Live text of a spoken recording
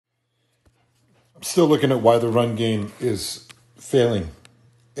still looking at why the run game is failing.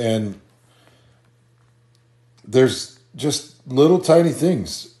 And there's just little tiny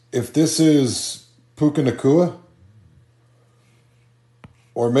things. If this is Puka Nacua,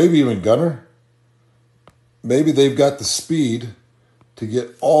 or maybe even Gunner, maybe they've got the speed to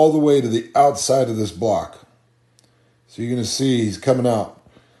get all the way to the outside of this block. So you're going to see he's coming out.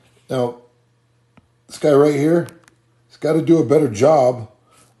 Now, this guy right here, he's got to do a better job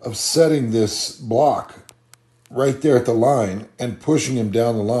of setting this block right there at the line and pushing him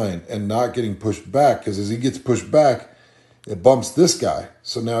down the line and not getting pushed back, because as he gets pushed back, it bumps this guy.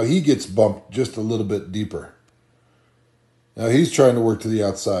 So now he gets bumped just a little bit deeper. Now he's trying to work to the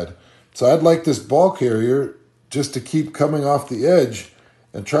outside. So I'd like this ball carrier just to keep coming off the edge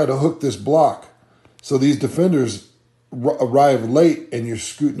and try to hook this block. So these defenders arrive late and you're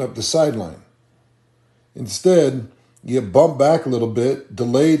scooting up the sideline. Instead, you get bumped back a little bit,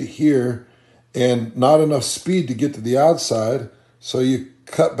 delayed here, and not enough speed to get to the outside, so you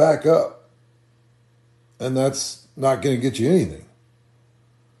cut back up. And that's not going to get you anything.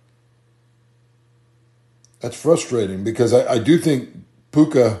 That's frustrating, because I do think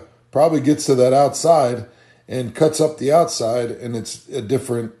Puka probably gets to that outside and cuts up the outside, and it's a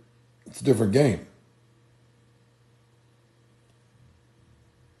different game.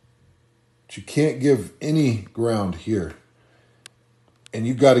 But you can't give any ground here. And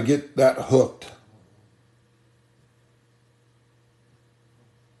you've got to get that hooked.